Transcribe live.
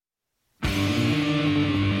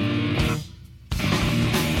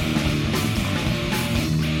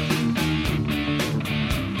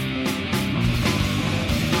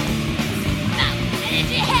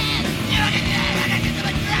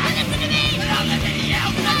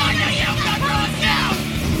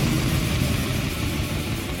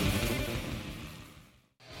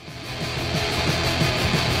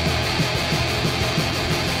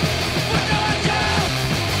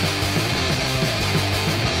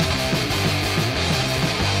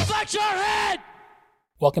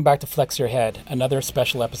Welcome back to Flex Your Head, another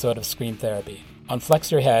special episode of Scream Therapy. On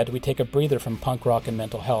Flex Your Head, we take a breather from punk rock and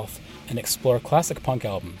mental health and explore classic punk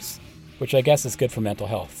albums, which I guess is good for mental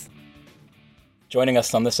health. Joining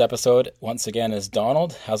us on this episode, once again, is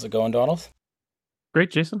Donald. How's it going, Donald?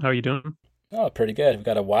 Great, Jason. How are you doing? Oh, pretty good. We've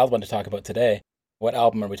got a wild one to talk about today. What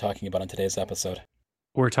album are we talking about on today's episode?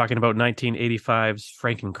 We're talking about 1985's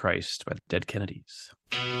Frankenchrist by the Dead Kennedys.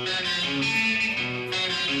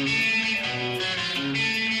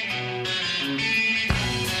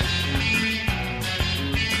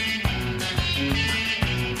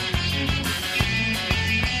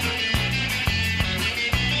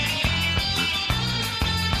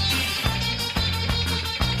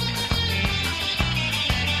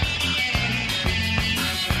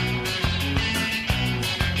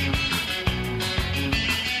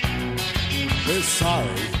 We're sorry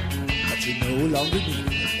that you no longer need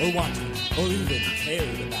it, or want it, or even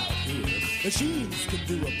cared about here. Machines can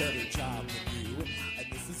do a better job than you,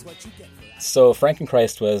 and this is what you get for that. So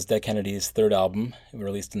Frankenchrist was Dead Kennedys' third album,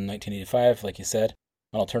 released in 1985, like you said,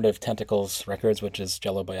 on Alternative Tentacles Records, which is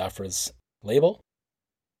Jello Biafra's label.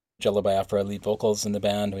 Jello Biafra lead vocals in the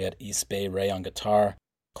band. We had East Bay Ray on guitar,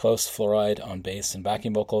 Klaus Fluoride on bass and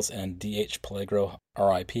backing vocals, and D.H. Pellegro,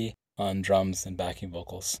 R.I.P., on drums and backing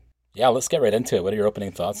vocals. Yeah, let's get right into it. What are your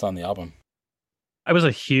opening thoughts on the album? I was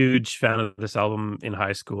a huge fan of this album in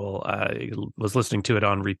high school. I was listening to it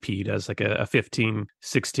on repeat as like a 15,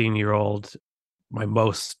 16-year-old. My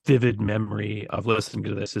most vivid memory of listening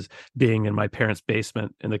to this is being in my parents'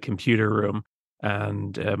 basement in the computer room,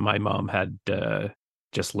 and my mom had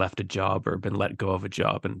just left a job or been let go of a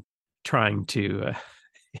job, and trying to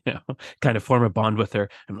kind of form a bond with her.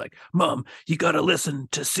 I'm like, Mom, you got to listen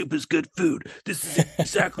to Soup is Good Food. This is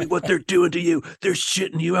exactly what they're doing to you. They're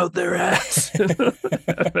shitting you out their ass. Looks like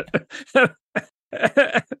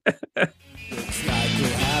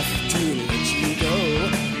we'll have to let you go.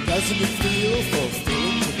 Doesn't it feel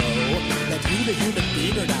fulfilling to know that you, the human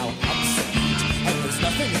being, are now obsolete, and there's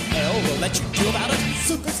nothing in hell will let you do about it?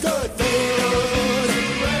 Soup is good food.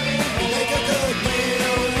 We make a good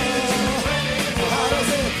meal. How does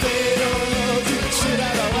it feel to the shit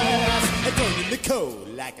out of ass and throw in the cold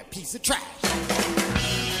like a piece of trash?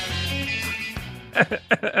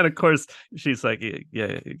 And of course, she's like,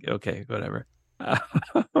 yeah, okay, whatever.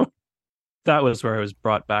 That was where I was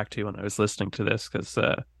brought back to when I was listening to this, because,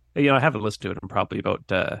 I haven't listened to it in probably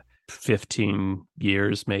about 15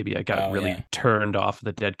 years, maybe. I got really turned off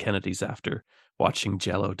the Dead Kennedys after watching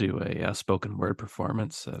Jello do a spoken word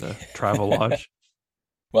performance at a travel lodge.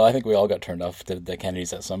 Well, I think we all got turned off to the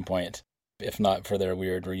Kennedys at some point, if not for their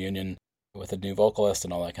weird reunion with a new vocalist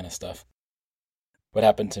and all that kind of stuff. What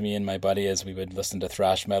happened to me and my buddy is we would listen to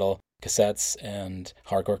thrash metal cassettes and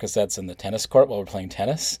hardcore cassettes in the tennis court while we're playing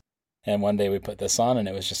tennis. And one day we put this on, and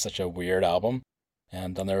it was just such a weird album.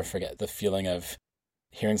 And I'll never forget the feeling of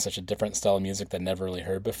hearing such a different style of music that I'd never really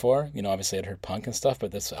heard before. Obviously I'd heard punk and stuff,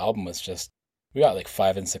 but this album was just, we got like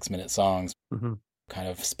 5 and 6 minute songs, kind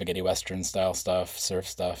of spaghetti western style stuff, surf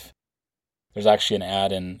stuff. There's actually an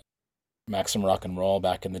ad in Maximum Rock and Roll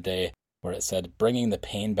back in the day where it said, bringing the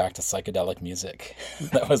pain back to psychedelic music.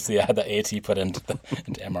 That was the ad that AT put into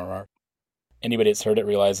MRR. Anybody that's heard it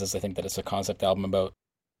realizes, I think, that it's a concept album about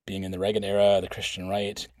being in the Reagan era, the Christian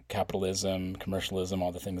right, capitalism, commercialism,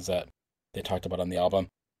 all the things that they talked about on the album.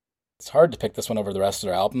 It's hard to pick this one over the rest of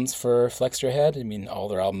their albums for Flex Your Head. I mean, all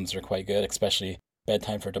their albums are quite good, especially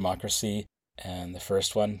Bedtime for Democracy and the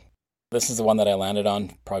first one. This is the one that I landed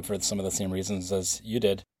on, probably for some of the same reasons as you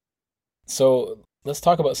did. So let's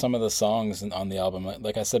talk about some of the songs on the album.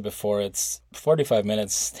 Like I said before, it's 45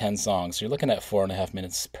 minutes, 10 songs. So you're looking at 4.5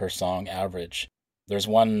 minutes per song average. There's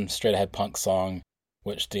one straight-ahead punk song,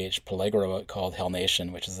 which D.H. Pellegro wrote, called Hell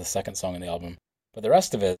Nation, which is the second song in the album. But the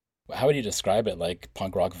rest of it, how would you describe it? Like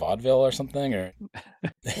punk rock vaudeville or something? Or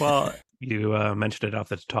Well, you mentioned it off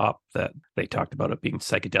the top that they talked about it being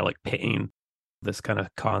psychedelic pain, this kind of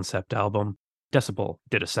concept album. Decibel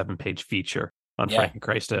did a 7-page feature on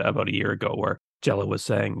Frankenchrist about a year ago where Jello was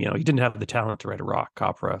saying, he didn't have the talent to write a rock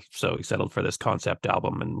opera, so he settled for this concept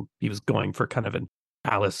album, and he was going for kind of an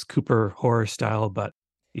Alice Cooper horror style, but,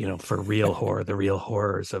 for real horror, the real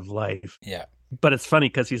horrors of life. Yeah. But it's funny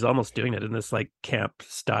because he's almost doing it in this like camp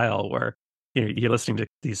style where you're listening to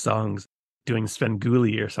these songs doing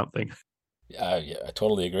Svengoolie or something. Yeah, I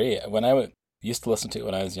totally agree. When I used to listen to it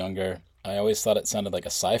when I was younger, I always thought it sounded like a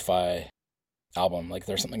sci-fi album. Like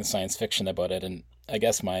there's something science fiction about it, and I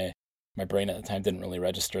guess my brain at the time didn't really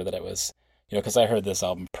register that it was, because I heard this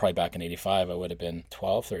album probably back in 85, I would have been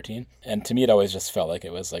 12, 13. And to me, it always just felt like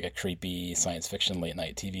it was like a creepy science fiction late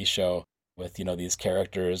night TV show with, these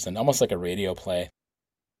characters and almost like a radio play.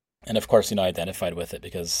 And of course, I identified with it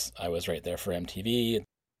because I was right there for MTV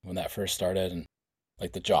when that first started. And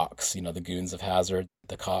like the jocks, the goons of Hazard,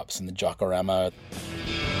 the cops, and the Jockorama. We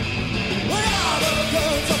are the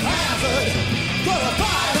goons of Hazard, gonna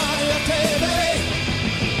fight on your TV.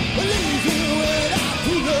 We'll leave you without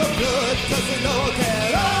to look good, 'cause we know can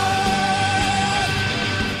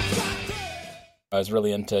I was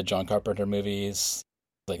really into John Carpenter movies,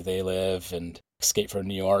 like They Live and Escape from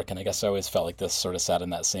New York, and I guess I always felt like this sort of sat in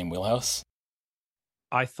that same wheelhouse.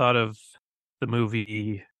 I thought of the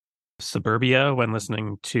movie Suburbia when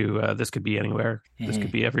listening to This Could Be Anywhere, This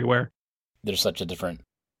Could Be Everywhere. There's such a different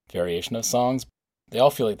variation of songs. They all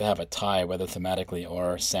feel like they have a tie, whether thematically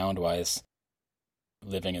or sound-wise,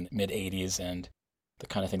 living in the mid-'80s and the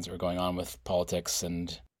kind of things that were going on with politics,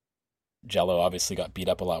 and Jello obviously got beat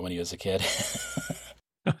up a lot when he was a kid.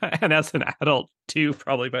 And as an adult, too,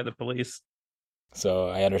 probably by the police. So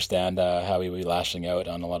I understand how he would be lashing out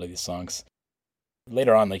on a lot of these songs.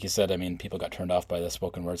 Later on, like you said, people got turned off by the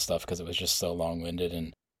spoken word stuff because it was just so long-winded.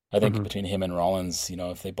 And I think between him and Rollins,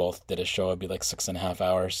 if they both did a show, it'd be like 6.5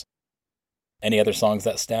 hours. Any other songs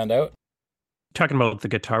that stand out? Talking about the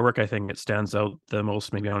guitar work, I think it stands out the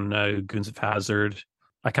most maybe on Goons of Hazard.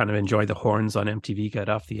 I kind of enjoy the horns on MTV Get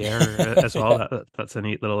Off the Air as well. That's a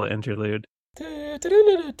neat little interlude.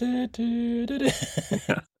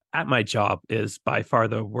 At My Job is by far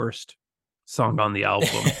the worst song on the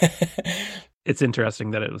album. It's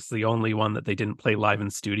interesting that it was the only one that they didn't play live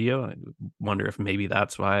in studio. I wonder if maybe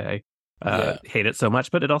that's why I hate it so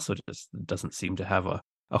much, but it also just doesn't seem to have a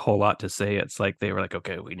whole lot to say. It's like they were like,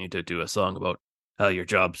 okay, we need to do a song about how your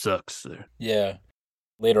job sucks. Yeah.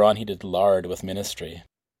 Later on, he did Lard with Ministry.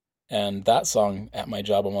 And that song, At My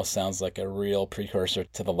Job, almost sounds like a real precursor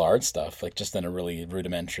to the Lard stuff, like just in a really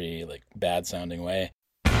rudimentary, like bad-sounding way.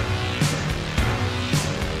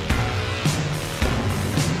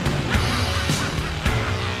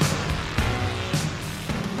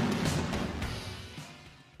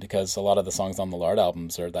 Because a lot of the songs on the Lard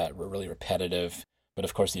albums are that really repetitive. But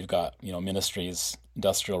of course, you've got, Ministry's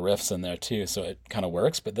industrial riffs in there too, so it kind of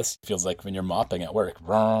works. But this feels like when you're mopping at work.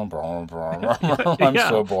 I'm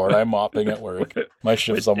so bored. I'm mopping at work. My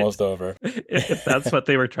shift's almost over. If that's what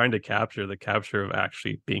they were trying to capture, the capture of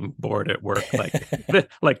actually being bored at work.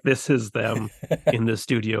 Like this is them in the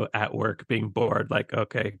studio at work being bored. Like,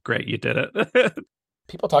 okay, great, you did it.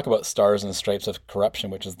 People talk about Stars and Stripes of Corruption,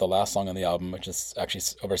 which is the last song on the album, which is actually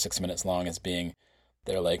over 6 minutes long, as being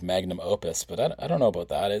their like magnum opus, but I don't know about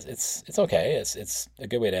that. It's okay. It's a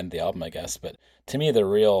good way to end the album, I guess. But to me, the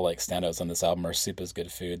real like standouts on this album are Soup is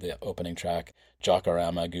Good Food, the opening track,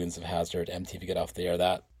 Jockorama, Goons of Hazard, MTV Get Off the Air.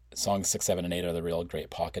 That songs 6, 7, and 8 are the real great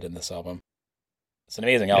pocket in this album. It's an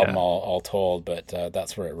amazing album, all told, but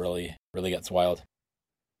that's where it really gets wild.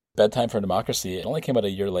 Bedtime for Democracy, it only came out a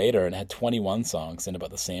year later and had 21 songs in about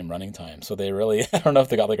the same running time. So they really, I don't know if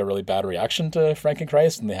they got like a really bad reaction to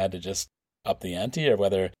Frankenchrist and they had to just up the ante, or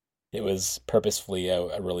whether it was purposefully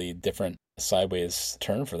a really different sideways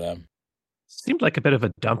turn for them. Seemed like a bit of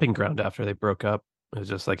a dumping ground after they broke up. It was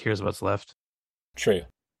just like, here's what's left. True.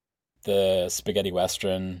 The spaghetti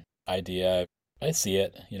western idea, I see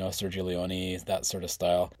it, Sergio Leone, that sort of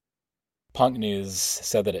style. Punk News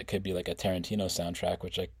said that it could be like a Tarantino soundtrack,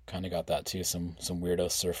 which I kind of got that too, some weirdo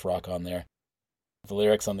surf rock on there. The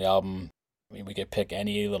lyrics on the album, we could pick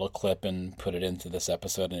any little clip and put it into this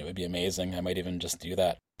episode and it would be amazing. I might even just do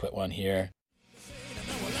that. Put one here.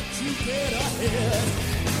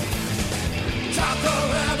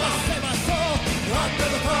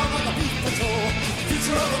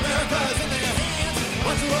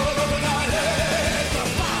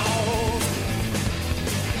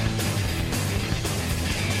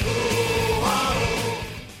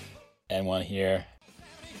 And one here.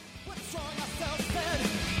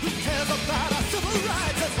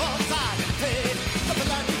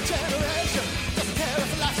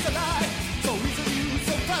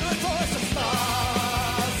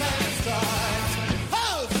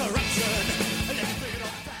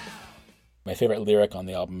 My favorite lyric on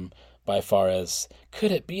the album by far is,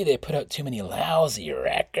 could it be they put out too many lousy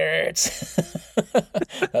records?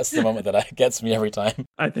 That's the moment that gets me every time.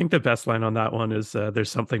 I think the best line on that one is,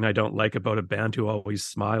 there's something I don't like about a band who always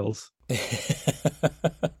smiles.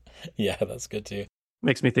 Yeah, that's good too.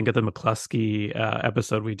 Makes me think of the McCluskey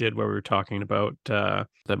episode we did where we were talking about the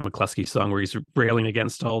McCluskey song where he's railing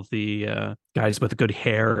against all the guys with good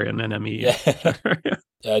hair in NME.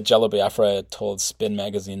 Yeah. Jello Biafra told Spin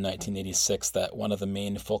Magazine in 1986 that one of the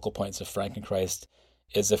main focal points of Frankenchrist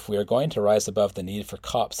is, if we are going to rise above the need for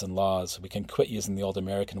cops and laws, we can quit using the old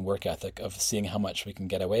American work ethic of seeing how much we can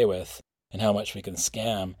get away with and how much we can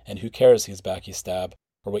scam, and who cares whose back you stab.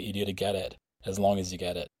 or what you do to get it, as long as you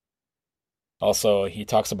get it. Also, he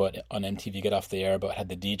talks about on MTV Get Off the Air about how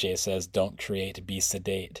the DJ says, don't create, be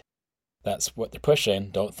sedate. That's what they're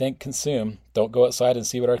pushing. Don't think, consume. Don't go outside and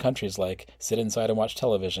see what our country's like. Sit inside and watch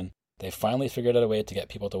television. They finally figured out a way to get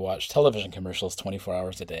people to watch television commercials 24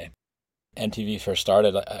 hours a day. MTV first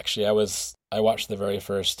started, actually, I watched the very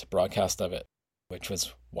first broadcast of it, which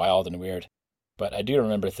was wild and weird. But I do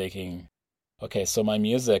remember thinking, okay, so my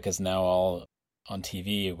music is now all on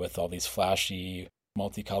TV with all these flashy,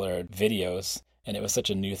 multicolored videos, and it was such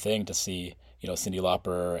a new thing to see, Cyndi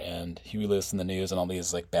Lauper and Huey Lewis in the News and all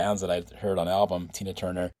these like bands that I'd heard on album, Tina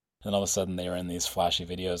Turner, and all of a sudden they were in these flashy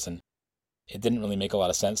videos, and it didn't really make a lot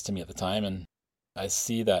of sense to me at the time, and I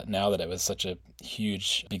see that now that it was such a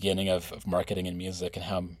huge beginning of marketing and music and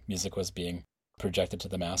how music was being projected to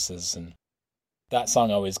the masses, and that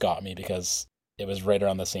song always got me because it was right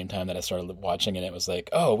around the same time that I started watching, and it was like,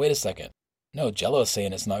 oh, wait a second. No, Jello's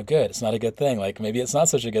saying it's not good. It's not a good thing. Like, maybe it's not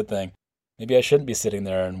such a good thing. Maybe I shouldn't be sitting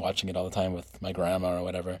there and watching it all the time with my grandma or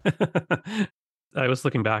whatever. I was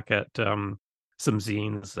looking back at some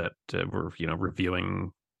zines that were,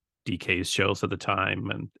 reviewing DK's shows at the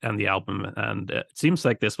time and the album, and it seems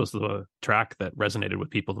like this was the track that resonated with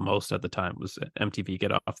people the most at the time, was MTV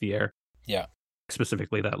Get Off the Air. Yeah.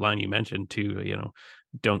 Specifically that line you mentioned too,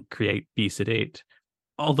 don't create, be sedate.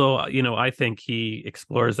 Although, I think he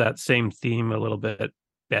explores that same theme a little bit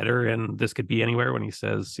better in This Could Be Anywhere when he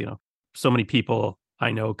says, so many people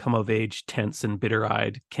I know come of age tense and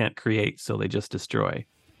bitter-eyed, can't create, so they just destroy.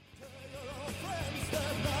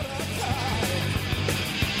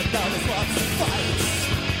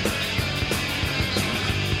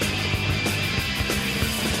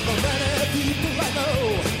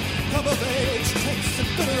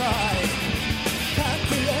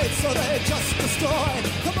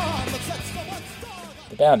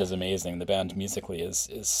 The band is amazing. The band musically is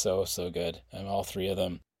so good. And all three of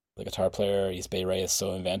them, the guitar player, East Bay Ray, is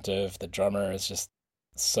so inventive. The drummer is just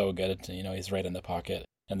so good. He's right in the pocket.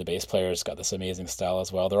 And the bass player's got this amazing style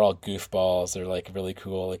as well. They're all goofballs. They're like really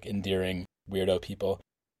cool, like endearing weirdo people.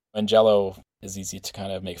 And Jello is easy to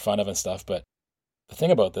kind of make fun of and stuff. But the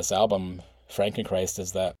thing about this album, Frankenchrist,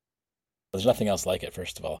 is that there's nothing else like it,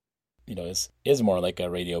 first of all. Is more like a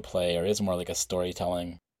radio play or is more like a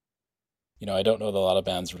storytelling. I don't know that a lot of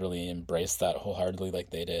bands really embraced that wholeheartedly like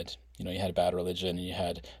they did. You had Bad Religion, and you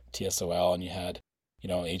had TSOL, and you had,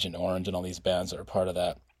 Agent Orange and all these bands that were part of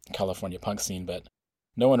that California punk scene, but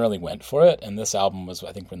no one really went for it. And this album was,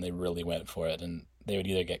 I think, when they really went for it, and they would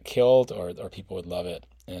either get killed or people would love it.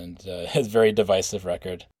 And it's a very divisive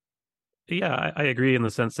record. Yeah, I agree in the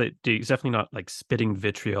sense that he's definitely not like spitting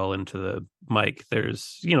vitriol into the mic.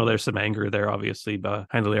 There's some anger there, obviously,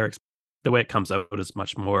 behind the lyrics. The way it comes out is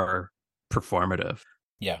much more performative.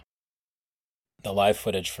 Yeah. The live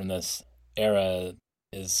footage from this era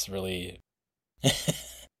is really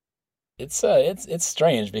it's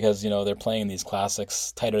strange because they're playing these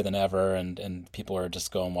classics tighter than ever, and people are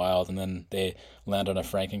just going wild, and then they land on a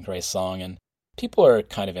Frankenchrist song and people are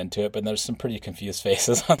kind of into it, but there's some pretty confused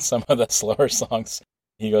faces on some of the slower songs.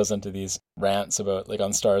 He goes into these rants about, like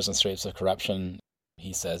on Stars and Stripes of Corruption,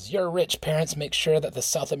 he says, your rich parents make sure that the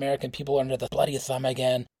South American people are under the bloody thumb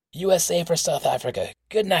again. USA for South Africa.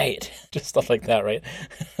 Good night. Just stuff like that, right?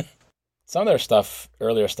 Some of their stuff,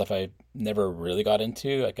 earlier stuff, I never really got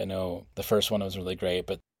into. Like, I know the first one was really great,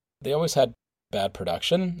 but they always had bad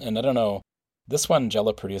production. And I don't know, this one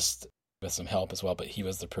Jello produced with some help as well, but he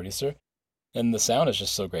was the producer. And the sound is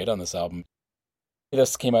just so great on this album.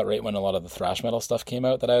 This came out right when a lot of the thrash metal stuff came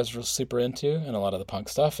out that I was super into, and a lot of the punk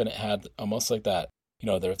stuff, and it had almost like that,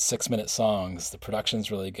 they're 6-minute songs, the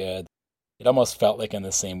production's really good. It almost felt like in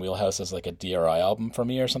the same wheelhouse as like a DRI album for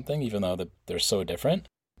me or something, even though they're so different.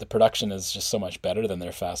 The production is just so much better than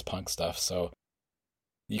their fast punk stuff, so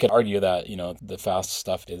you could argue that, the fast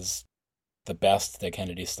stuff is the best Dead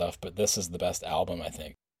Kennedy stuff, but this is the best album, I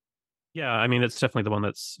think. Yeah, I mean, it's definitely the one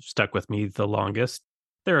that's stuck with me the longest.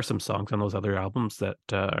 There are some songs on those other albums that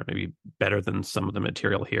are maybe better than some of the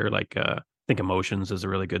material here. Like, I think Emotions is a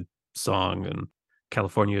really good song, and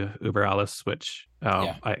California Uber Alles, which,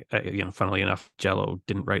 I funnily enough, Jello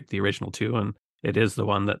didn't write the original to, and it is the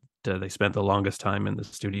one that they spent the longest time in the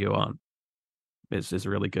studio on. Is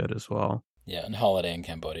really good as well. Yeah, and Holiday in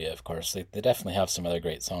Cambodia, of course. They definitely have some other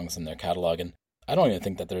great songs in their catalog, and I don't even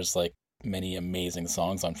think that there's like many amazing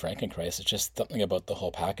songs on Frankenchrist. It's just something about the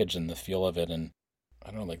whole package and the feel of it, and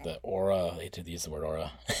I don't know, like the aura. I hate to use the word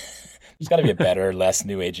aura. There's got to be a better, less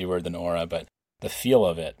new agey word than aura, but the feel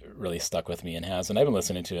of it really stuck with me and has. And I've been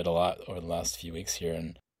listening to it a lot over the last few weeks here,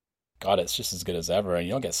 and God, it's just as good as ever, and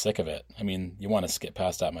you don't get sick of it. I mean, you want to skip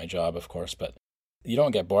past At My Job, of course, but You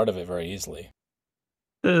don't get bored of it very easily.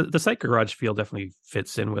 The Psych Garage feel definitely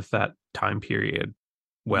fits in with that time period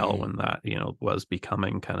well, when that, was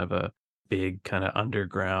becoming kind of a big kind of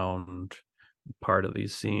underground part of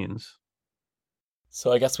these scenes.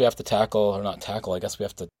 So I guess we have to I guess we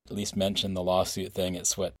have to at least mention the lawsuit thing.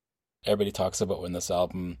 It's what everybody talks about when this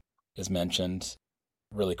album is mentioned.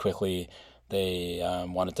 Really quickly, they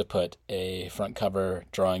wanted to put a front cover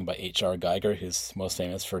drawing by H.R. Geiger, who's most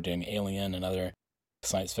famous for doing Alien and other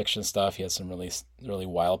science fiction stuff. He has some really, really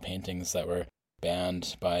wild paintings that were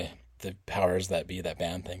banned by the powers that be that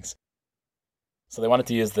ban things. So they wanted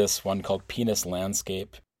to use this one called Penis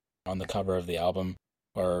Landscape on the cover of the album,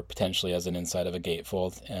 or potentially as an inside of a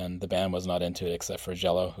gatefold, and the band was not into it except for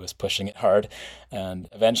Jello, who was pushing it hard, and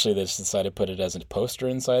eventually they just decided to put it as a poster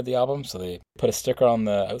inside the album. So they put a sticker on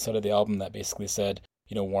the outside of the album that basically said,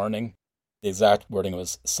 warning. The exact wording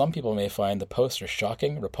was, "Some people may find the poster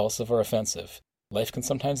shocking, repulsive, or offensive. Life can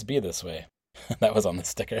sometimes be this way." That was on the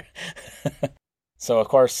sticker. So, of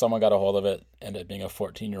course, someone got a hold of it, ended up being a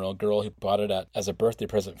 14-year-old girl who bought it as a birthday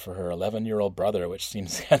present for her 11-year-old brother, which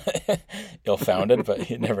seems kind of ill-founded, but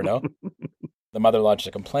you never know. The mother lodged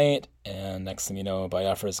a complaint, and next thing you know,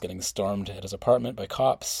 Biafra is getting stormed at his apartment by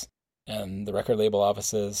cops and the record label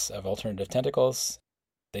offices of Alternative Tentacles.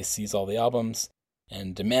 They seize all the albums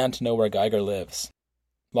and demand to know where Geiger lives.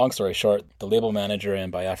 Long story short, the label manager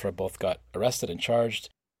and Biafra both got arrested and charged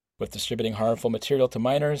with distributing harmful material to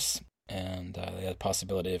minors, and they had the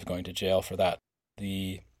possibility of going to jail for that.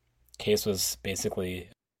 The case was basically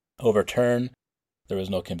overturned. There was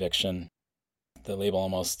no conviction. The label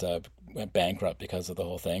almost went bankrupt because of the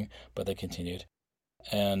whole thing, but they continued.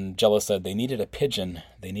 And Jello said they needed a pigeon.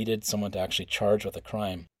 They needed someone to actually charge with a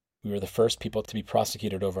crime. We were the first people to be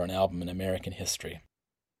prosecuted over an album in American history.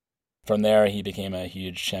 From there, he became a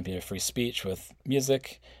huge champion of free speech with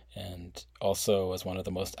music, and also was one of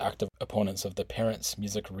the most active opponents of the Parents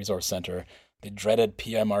Music Resource Center, the dreaded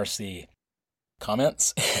PMRC.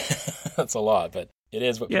 Comments? That's a lot, but it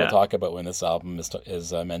is what people talk about when this album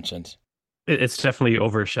is mentioned. It's definitely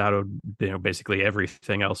overshadowed, basically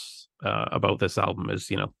everything else about this album is,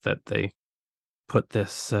 that they put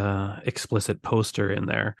this explicit poster in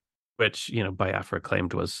there, which, Biafra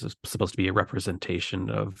claimed was supposed to be a representation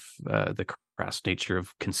of the crass nature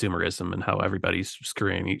of consumerism and how everybody's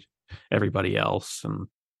screwing everybody else, and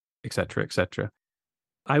et cetera, et cetera.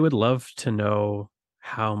 I would love to know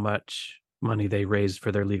how much money they raised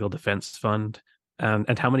for their legal defense fund,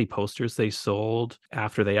 and how many posters they sold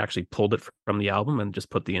after they actually pulled it from the album and just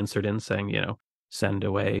put the insert in saying, send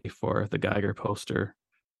away for the Geiger poster.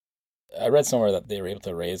 I read somewhere that they were able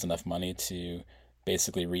to raise enough money to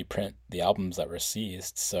basically reprint the albums that were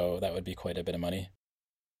seized, so that would be quite a bit of money.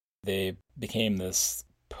 They became this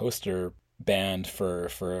poster band for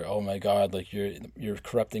oh my god, like you're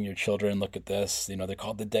corrupting your children, look at this, they're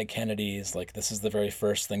called the Dead Kennedys, like this is the very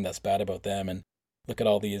first thing that's bad about them, and look at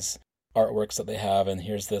all these artworks that they have, and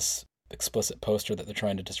here's this explicit poster that they're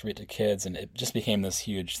trying to distribute to kids, and it just became this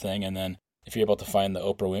huge thing. And then if you're able to find the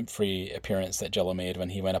Oprah Winfrey appearance that Jello made when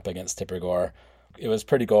he went up against Tipper Gore, it was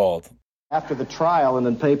pretty gold. After the trial, in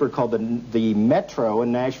a paper called the Metro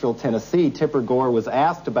in Nashville, Tennessee, Tipper Gore was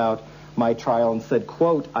asked about my trial and said,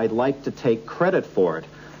 quote, "I'd like to take credit for it.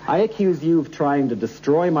 I accuse you of trying to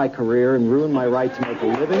destroy my career and ruin my right to make a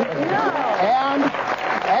living. And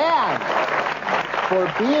for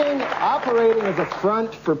operating as a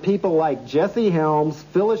front for people like Jesse Helms,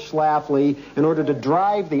 Phyllis Schlafly, in order to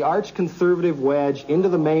drive the arch-conservative wedge into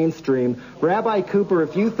the mainstream. Rabbi Cooper,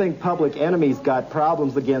 if you think Public Enemy's got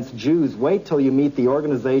problems against Jews, wait till you meet the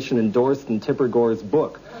organization endorsed in Tipper Gore's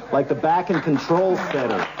book, like the Back and Control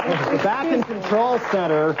Center. The Back and Control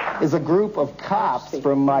Center is a group of cops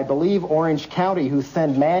from, I believe, Orange County who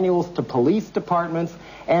send manuals to police departments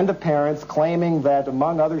and to parents claiming that,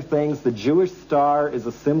 among other things, the Jewish star is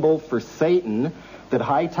a symbol for Satan, that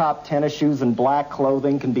high-top tennis shoes and black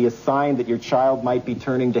clothing can be a sign that your child might be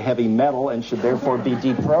turning to heavy metal and should therefore be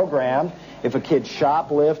deprogrammed. If a kid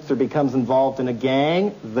shoplifts or becomes involved in a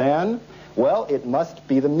gang, then, well, it must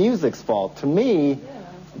be the music's fault. To me,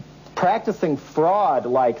 practicing fraud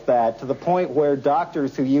like that to the point where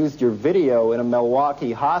doctors who used your video in a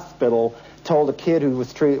Milwaukee hospital told a kid who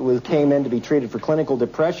came in to be treated for clinical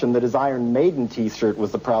depression that his Iron Maiden T-shirt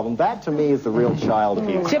was the problem. That, to me, is the real child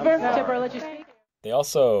abuse. Tipper, let you speak. They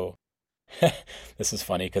also, this is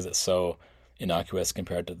funny because it's so innocuous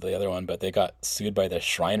compared to the other one, but they got sued by the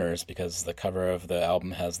Shriners because the cover of the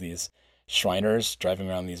album has these Shriners driving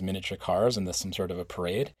around these miniature cars in some sort of a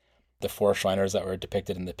parade. The 4 Shriners that were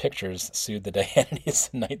depicted in the pictures sued the Kennedys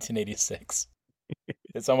in 1986.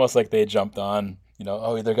 It's almost like they jumped on,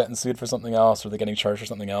 oh, they're getting sued for something else or they're getting charged for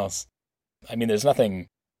something else. I mean, there's nothing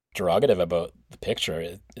derogative about the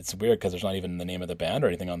picture. It's weird because there's not even the name of the band or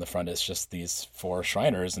anything on the front. It's just these four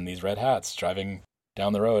Shriners in these red hats driving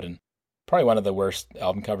down the road, and probably one of the worst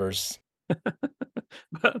album covers.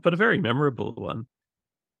 but a very memorable one.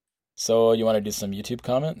 So you want to do some YouTube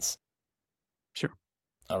comments? Sure.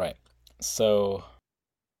 All right. So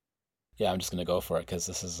yeah, I'm just gonna go for it because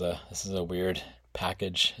this is a weird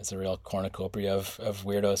package. It's a real cornucopia of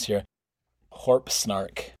weirdos here. Horp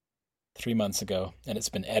Snark, 3 months ago, and it's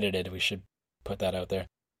been edited. We should put that out there.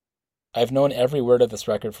 I've known every word of this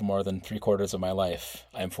record for more than 3/4 of my life.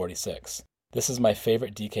 I'm 46. This is my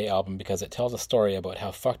favorite DK album because it tells a story about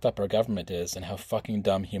how fucked up our government is and how fucking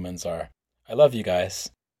dumb humans are. I love you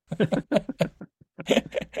guys.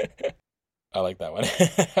 I like that one.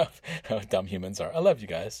 How dumb humans are. I love you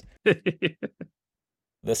guys.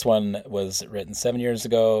 This one was written 7 years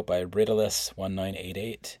ago by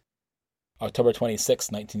Riddleless1988. October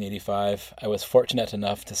 26, 1985. I was fortunate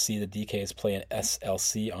enough to see the DKs play an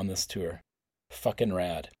SLC on this tour. Fucking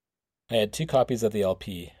rad. I had 2 copies of the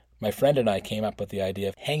LP. My friend and I came up with the idea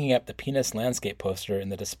of hanging up the penis landscape poster in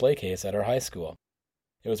the display case at our high school.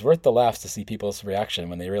 It was worth the laughs to see people's reaction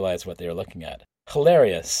when they realized what they were looking at.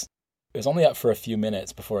 Hilarious! It was only up for a few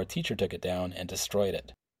minutes before a teacher took it down and destroyed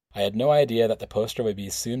it. I had no idea that the poster would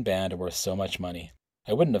be soon banned and worth so much money.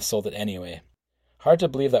 I wouldn't have sold it anyway. Hard to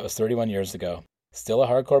believe that was 31 years ago. Still a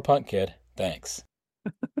hardcore punk kid. Thanks.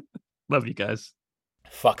 Love you guys.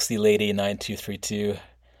 Foxy Lady 9232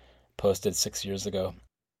 posted 6 years ago.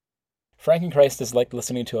 Frankenchrist is like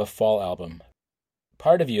listening to a fall album.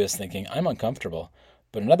 Part of you is thinking, I'm uncomfortable,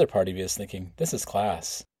 but another part of you is thinking, this is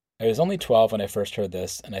class. I was only 12 when I first heard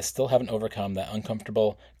this, and I still haven't overcome that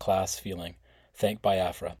uncomfortable class feeling. Thank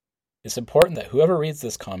Biafra. It's important that whoever reads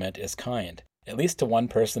this comment is kind, at least to one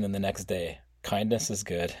person in the next day. Kindness is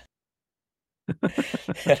good.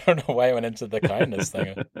 I don't know why I went into the kindness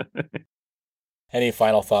thing. Any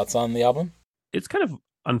final thoughts on the album? It's kind of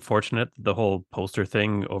unfortunate that the whole poster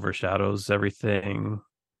thing overshadows everything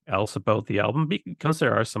else about the album, because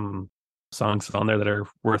there are some songs on there that are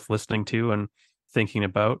worth listening to and thinking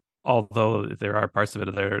about, although there are parts of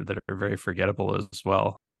it there that are very forgettable as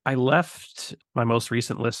well. I left my most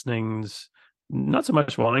recent listenings not so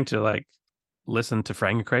much wanting to listen to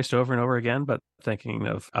Frankenchrist over and over again, but thinking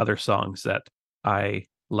of other songs that I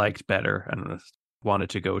liked better and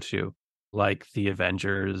wanted to go to, like The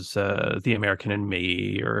Avengers, The American and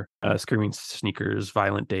Me, or Screaming Sneakers,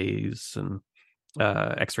 Violent Days, and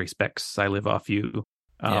X-Ray Specs, I Live Off You.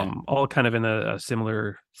 All kind of in a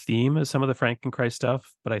similar theme as some of the Frankenchrist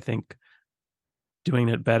stuff, but I think doing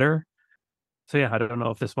it better. So yeah, I don't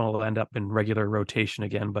know if this one will end up in regular rotation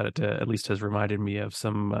again, but it at least has reminded me of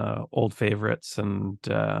some old favorites, and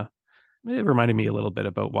it reminded me a little bit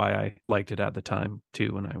about why I liked it at the time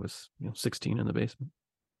too, when I was 16 in the basement.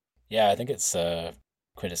 Yeah, I think it's a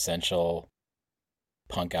quintessential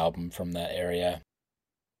punk album from that area,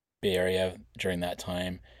 Bay Area during that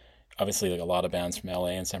time. Obviously, a lot of bands from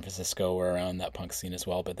LA and San Francisco were around that punk scene as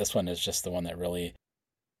well, but this one is just the one that really,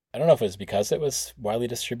 I don't know if it was because it was widely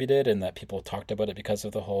distributed and that people talked about it because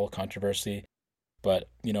of the whole controversy, but,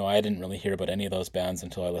 I didn't really hear about any of those bands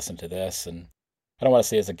until I listened to this, and I don't want to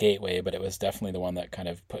say it's a gateway, but it was definitely the one that kind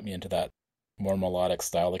of put me into that more melodic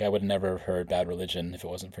style. I would never have heard Bad Religion if it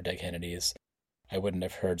wasn't for Dead Kennedys. I wouldn't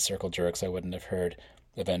have heard Circle Jerks. I wouldn't have heard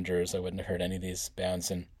Avengers. I wouldn't have heard any of these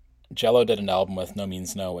bands. And Jello did an album with No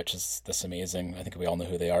Means No, which is this amazing, I think we all know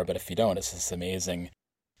who they are, but if you don't, it's this amazing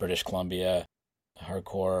British Columbia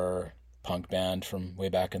hardcore punk band from way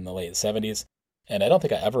back in the late 70s. And I don't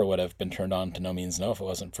think I ever would have been turned on to No Means No if it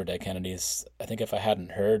wasn't for Dead Kennedys. I think if I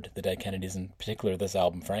hadn't heard the Dead Kennedys, in particular this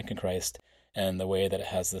album, Frankenchrist, and the way that it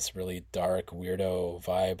has this really dark, weirdo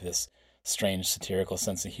vibe, this strange satirical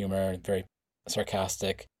sense of humor, very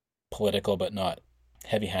sarcastic, political, but not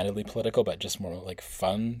heavy-handedly political, but just more like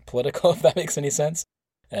fun political, if that makes any sense.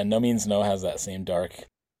 And No Means No has that same dark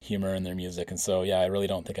humor in their music. And so, yeah, I really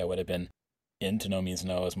don't think I would have been into No Means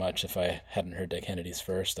No as much if I hadn't heard Dead Kennedys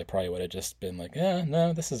first. I probably would have just been like,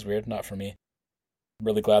 no, this is weird, not for me.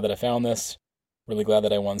 Really glad that I found this. Really glad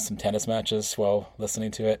that I won some tennis matches while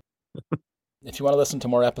listening to it. If you want to listen to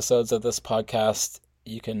more episodes of this podcast,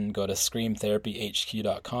 you can go to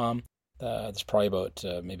screamtherapyhq.com. There's probably about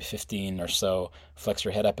maybe 15 or so Flex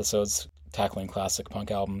Your Head episodes tackling classic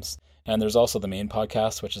punk albums. And there's also the main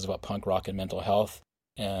podcast, which is about punk rock and mental health.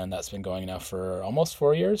 And that's been going now for almost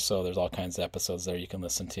 4 years. So there's all kinds of episodes there you can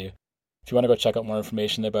listen to. If you want to go check out more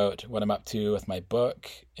information about what I'm up to with my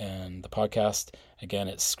book and the podcast, again,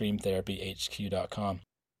 it's screamtherapyhq.com.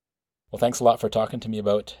 Well, thanks a lot for talking to me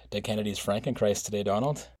about Dead Kennedy's Frankenchrist today,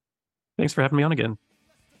 Donald. Thanks for having me on again.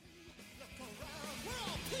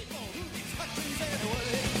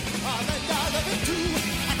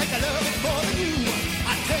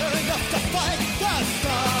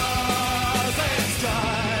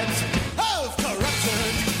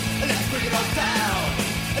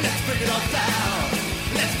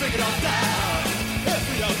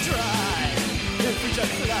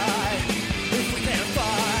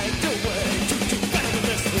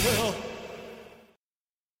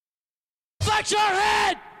 Flex your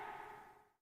head!